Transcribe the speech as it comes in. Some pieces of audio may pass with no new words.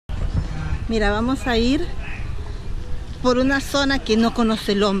Mira, vamos a ir por una zona que no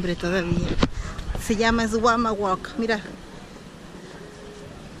conoce el hombre todavía. Se llama Swama Walk. Mira.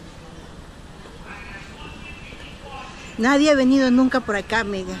 Nadie ha venido nunca por acá,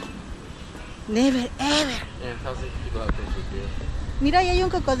 Mega. Never, ever. Mira, ahí hay un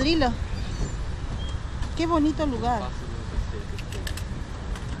cocodrilo. Qué bonito lugar.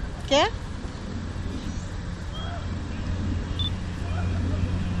 ¿Qué?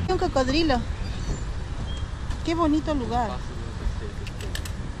 Un cocodrilo. Qué bonito lugar.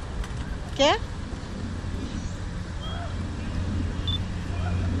 ¿Qué?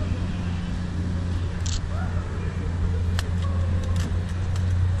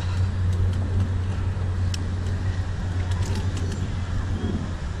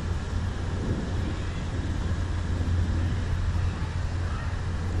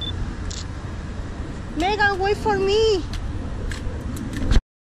 Megan, wait for me.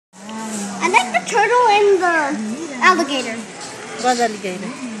 I like the turtle and the alligator. What alligator?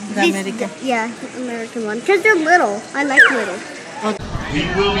 The American. Yeah, the American one. Because they're little. I like little. We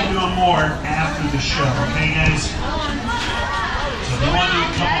will be doing more after the show, okay, guys? So if you want to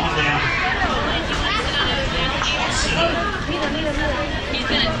come on down. Sit up. He's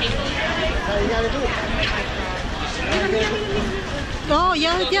gonna take it. Oh,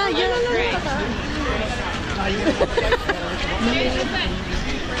 yeah.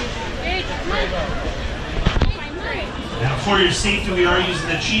 Now, for your safety, we are using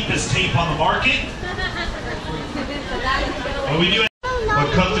the cheapest tape on the market. But we do.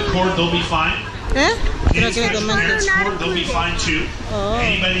 But cut the cord, they'll be fine. Kids, parents cord, they'll be fine too.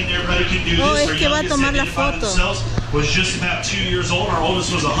 Anybody and everybody can do this. Our youngest identified themselves was just about 2 years old. Our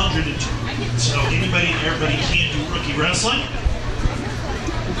oldest was 102. So anybody and everybody can do rookie wrestling.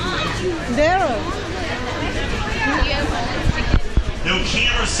 No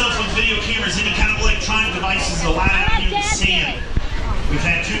cameras, cell phones, video cameras, any kind of electronic devices allowed out here in the sand. We've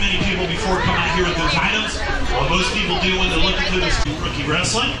had too many people before come out here with those items. What most people do when they look at them is do rookie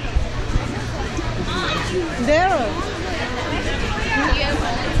wrestling.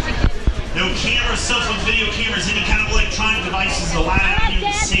 No cameras, cell phones, video cameras, any kind of electronic devices allowed out here in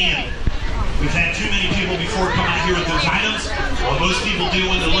the sand. We've had too many people before come out here with those items. What most people do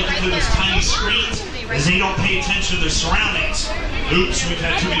when they look at those tiny screens is they don't pay attention to their surroundings. Oops, we've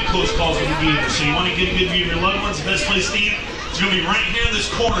had too many close calls with the gator. So you want to get a good view of your loved ones, the best place to stand is going to be right here in this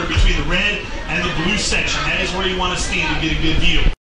corner between the red and the blue section. That is where you want to stand to get a good view.